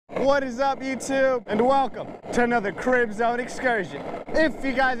What is up, YouTube? And welcome to another Crib Zone excursion. If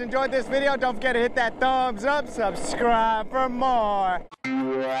you guys enjoyed this video, don't forget to hit that thumbs up, subscribe for more.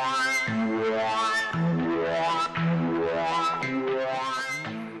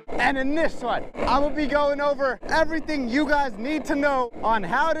 And in this one, I'm gonna be going over everything you guys need to know on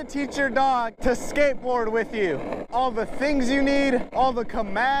how to teach your dog to skateboard with you. All the things you need, all the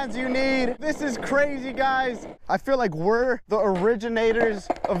commands you need. This is crazy, guys. I feel like we're the originators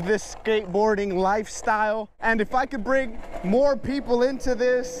of this skateboarding lifestyle. And if I could bring more people into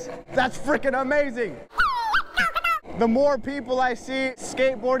this, that's freaking amazing. The more people I see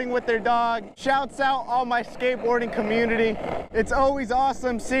skateboarding with their dog, shouts out all my skateboarding community. It's always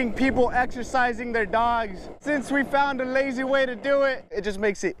awesome seeing people exercising their dogs. Since we found a lazy way to do it, it just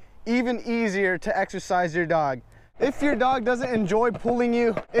makes it even easier to exercise your dog. If your dog doesn't enjoy pulling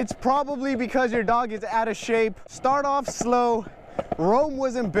you, it's probably because your dog is out of shape. Start off slow. Rome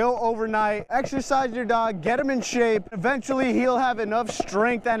wasn't built overnight. Exercise your dog, get him in shape. Eventually he'll have enough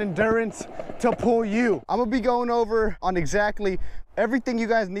strength and endurance to pull you. I'm gonna be going over on exactly everything you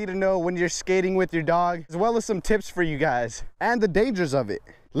guys need to know when you're skating with your dog, as well as some tips for you guys and the dangers of it.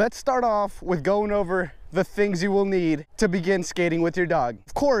 Let's start off with going over the things you will need to begin skating with your dog.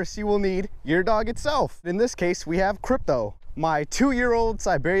 Of course, you will need your dog itself. In this case, we have Crypto, my 2-year-old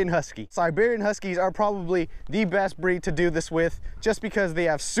Siberian Husky. Siberian Huskies are probably the best breed to do this with just because they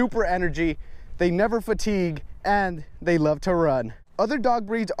have super energy, they never fatigue, and they love to run. Other dog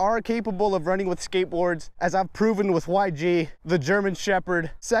breeds are capable of running with skateboards, as I've proven with YG, the German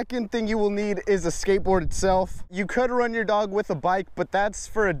Shepherd. Second thing you will need is a skateboard itself. You could run your dog with a bike, but that's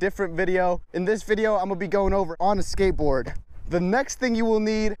for a different video. In this video, I'm gonna be going over on a skateboard. The next thing you will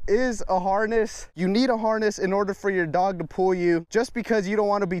need is a harness. You need a harness in order for your dog to pull you, just because you don't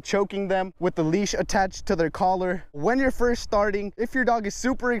want to be choking them with the leash attached to their collar. When you're first starting, if your dog is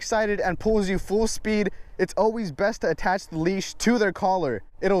super excited and pulls you full speed, it's always best to attach the leash to their collar.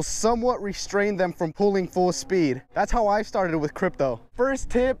 It'll somewhat restrain them from pulling full speed. That's how I started with Crypto. First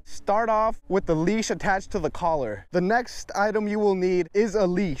tip, start off with the leash attached to the collar. The next item you will need is a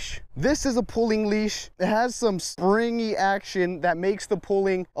leash. This is a pulling leash. It has some springy action that makes the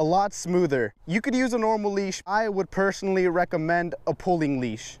pulling a lot smoother. You could use a normal leash. I would personally recommend a pulling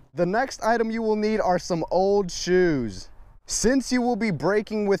leash. The next item you will need are some old shoes. Since you will be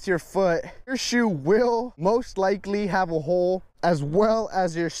braking with your foot, your shoe will most likely have a hole, as well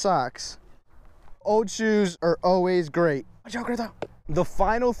as your socks. Old shoes are always great. The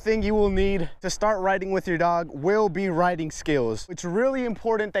final thing you will need to start riding with your dog will be riding skills. It's really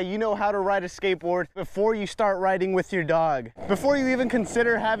important that you know how to ride a skateboard before you start riding with your dog. Before you even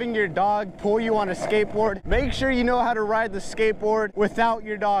consider having your dog pull you on a skateboard, make sure you know how to ride the skateboard without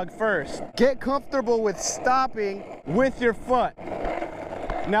your dog first. Get comfortable with stopping with your foot.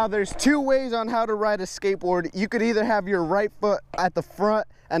 Now there's two ways on how to ride a skateboard. You could either have your right foot at the front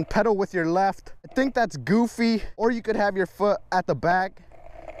and pedal with your left. I think that's goofy. Or you could have your foot at the back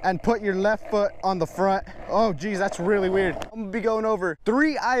and put your left foot on the front. Oh geez, that's really weird. I'm gonna be going over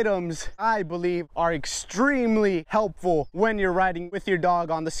 3 items I believe are extremely helpful when you're riding with your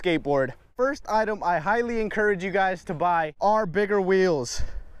dog on the skateboard. First item I highly encourage you guys to buy are bigger wheels.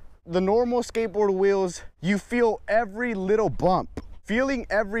 The normal skateboard wheels, you feel every little bump. Feeling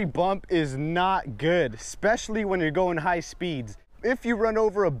every bump is not good, especially when you're going high speeds. If you run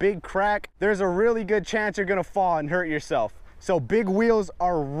over a big crack, there's a really good chance you're gonna fall and hurt yourself. So big wheels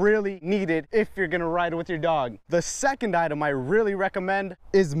are really needed if you're gonna ride with your dog. The second item I really recommend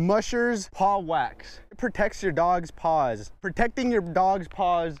is Musher's Paw Wax. It protects your dog's paws. Protecting your dog's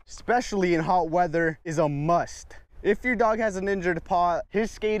paws, especially in hot weather, is a must. If your dog has an injured paw,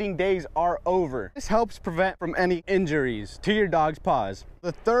 his skating days are over. This helps prevent from any injuries to your dog's paws.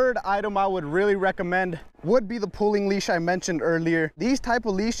 The third item I would really recommend would be the pulling leash I mentioned earlier. These type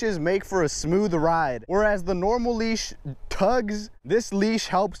of leashes make for a smooth ride, whereas the normal leash tugs. This leash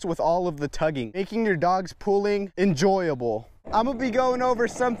helps with all of the tugging, making your dog's pulling enjoyable. I'm gonna be going over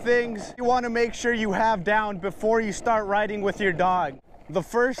some things you wanna make sure you have down before you start riding with your dog. The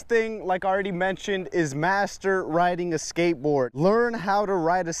first thing, like I already mentioned, is master riding a skateboard. Learn how to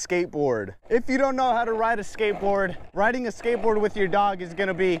ride a skateboard. If you don't know how to ride a skateboard, riding a skateboard with your dog is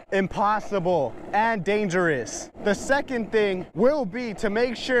gonna be impossible and dangerous. The second thing will be to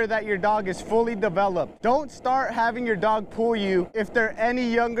make sure that your dog is fully developed. Don't start having your dog pull you if they're any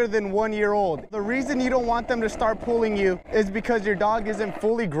younger than 1 year old. The reason you don't want them to start pulling you is because your dog isn't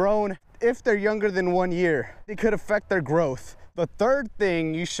fully grown. If they're younger than 1 year, it could affect their growth. The third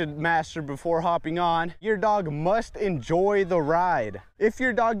thing you should master before hopping on, your dog must enjoy the ride. If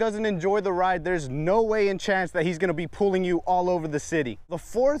your dog doesn't enjoy the ride, there's no way and chance that he's gonna be pulling you all over the city. The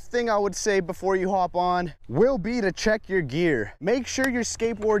fourth thing I would say before you hop on will be to check your gear. Make sure your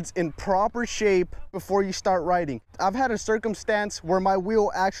skateboard's in proper shape before you start riding. I've had a circumstance where my wheel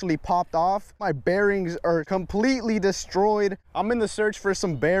actually popped off. My bearings are completely destroyed. I'm in the search for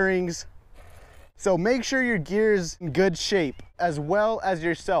some bearings. So make sure your gear's in good shape, as well as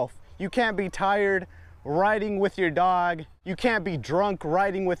yourself. You can't be tired riding with your dog. You can't be drunk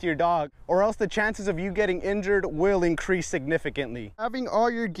riding with your dog, or else the chances of you getting injured will increase significantly. Having all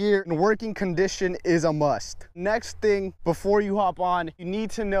your gear in working condition is a must. Next thing, before you hop on, you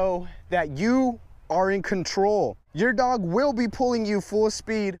need to know that you are in control. Your dog will be pulling you full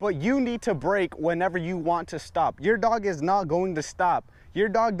speed, but you need to brake whenever you want to stop. Your dog is not going to stop. Your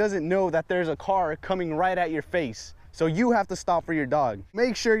dog doesn't know that there's a car coming right at your face. So you have to stop for your dog.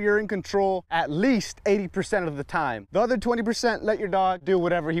 Make sure you're in control at least 80% of the time. The other 20%, let your dog do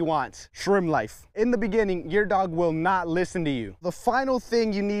whatever he wants. Shrimp life. In the beginning, your dog will not listen to you. The final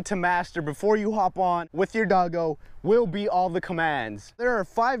thing you need to master before you hop on with your doggo will be all the commands. There are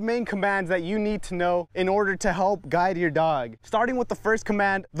 5 main commands that you need to know in order to help guide your dog. Starting with the first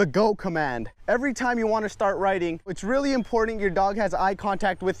command, the go command. Every time you want to start riding, it's really important your dog has eye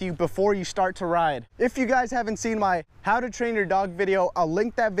contact with you before you start to ride. If you guys haven't seen my How to Train Your Dog video, I'll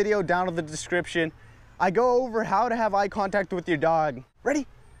link that video down in the description. I go over how to have eye contact with your dog. Ready?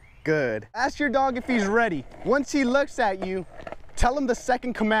 Good. Ask your dog if he's ready. Once he looks at you, tell him the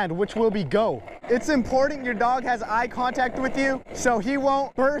second command, which will be go. It's important your dog has eye contact with you so he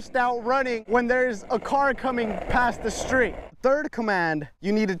won't burst out running when there's a car coming past the street. Third command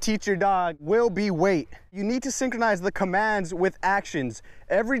you need to teach your dog will be wait. You need to synchronize the commands with actions.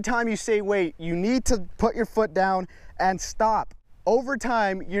 Every time you say wait, you need to put your foot down and stop. Over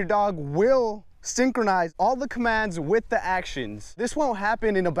time, your dog will synchronize all the commands with the actions. This won't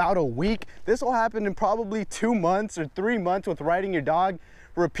happen in about a week. This will happen in probably 2 months or 3 months with riding your dog,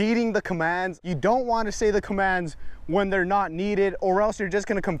 repeating the commands. You don't want to say the commands when they're not needed, or else you're just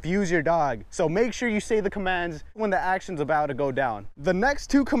going to confuse your dog. So make sure you say the commands when the action's about to go down. The next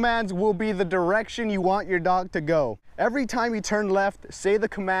 2 commands will be the direction you want your dog to go. Every time you turn left, say the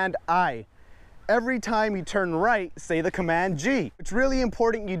command I. Every time you turn right, say the command G. It's really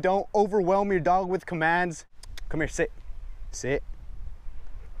important you don't overwhelm your dog with commands. Come here, sit, sit,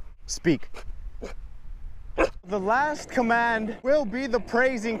 speak. The last command will be the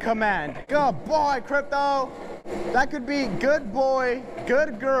praising command. Good boy, Crypto. That could be good boy,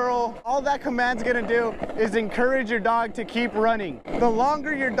 good girl. All that command's gonna do is encourage your dog to keep running. The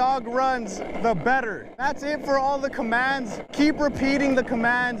longer your dog runs, the better. That's it for all the commands. Keep repeating the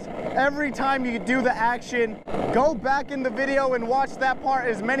commands every time you do the action. Go back in the video and watch that part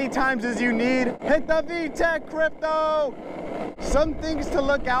as many times as you need. Hit the VTech, Crypto. Some things to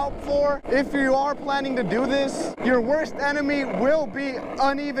look out for if you are planning to do this. Your worst enemy will be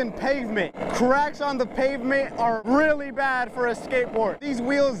uneven pavement. Cracks on the pavement are really bad for a skateboard. These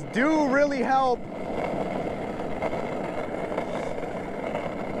wheels do really help.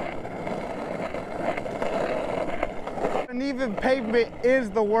 Uneven pavement is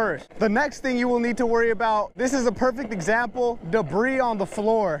the worst. The next thing you will need to worry about, this is a perfect example, debris on the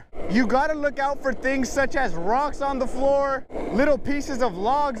floor. You gotta look out for things such as rocks on the floor, little pieces of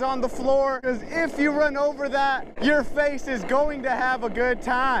logs on the floor, because if you run over that, your face is going to have a good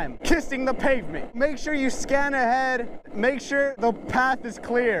time kissing the pavement. Make sure you scan ahead, make sure the path is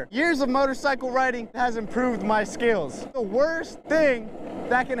clear. Years of motorcycle riding has improved my skills. The worst thing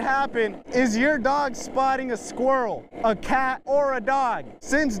that can happen is your dog spotting a squirrel, a cat, or a dog.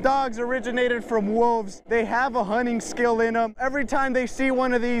 Since dogs originated from wolves, they have a hunting skill in them. Every time they see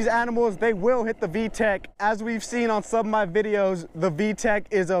one of these animals, they will hit the VTech. As we've seen on some of my videos, the VTech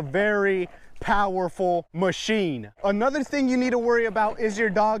is a very powerful machine. Another thing you need to worry about is your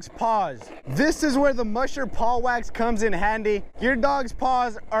dog's paws. This is where the musher paw wax comes in handy. Your dog's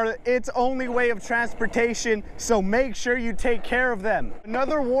paws are its only way of transportation, so make sure you take care of them.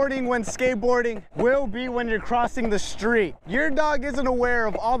 Another warning when skateboarding will be when you're crossing the street. Your dog isn't aware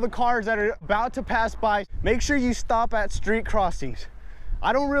of all the cars that are about to pass by. Make sure you stop at street crossings.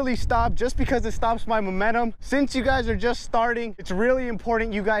 I don't really stop just because it stops my momentum. Since you guys are just starting, it's really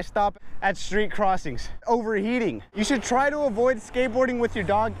important you guys stop at street crossings. Overheating. You should try to avoid skateboarding with your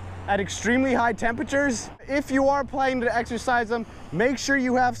dog at extremely high temperatures. If you are planning to exercise them, make sure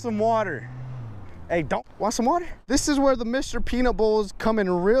you have some water. Hey, don't want some water? This is where the Mr. Peanut bowls come in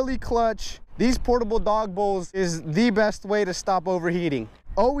really clutch. These portable dog bowls is the best way to stop overheating.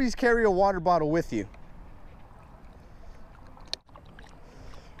 Always carry a water bottle with you.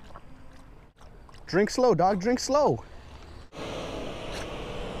 Drink slow, dog, drink slow.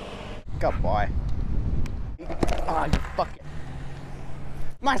 Good boy. Oh, you fucking.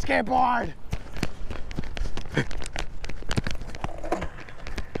 My skateboard!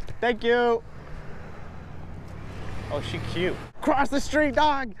 Thank you. Oh, she cute. Cross the street,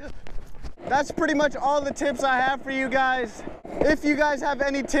 dog. That's pretty much all the tips I have for you guys. If you guys have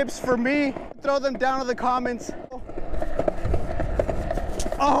any tips for me, throw them down in the comments.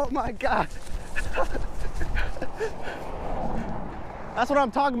 Oh my God. That's what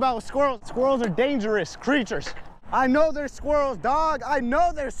I'm talking about with squirrels. Squirrels are dangerous creatures. I know they're squirrels, dog. I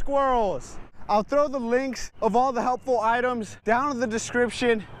know they're squirrels. I'll throw the links of all the helpful items down in the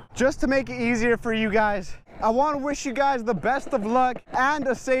description just to make it easier for you guys. I want to wish you guys the best of luck and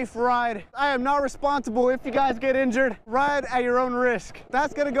a safe ride. I am not responsible if you guys get injured. Ride at your own risk.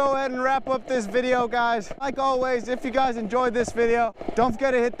 That's gonna go ahead and wrap up this video, guys. Like always, if you guys enjoyed this video, don't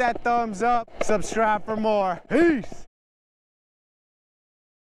forget to hit that thumbs up, subscribe for more. Peace.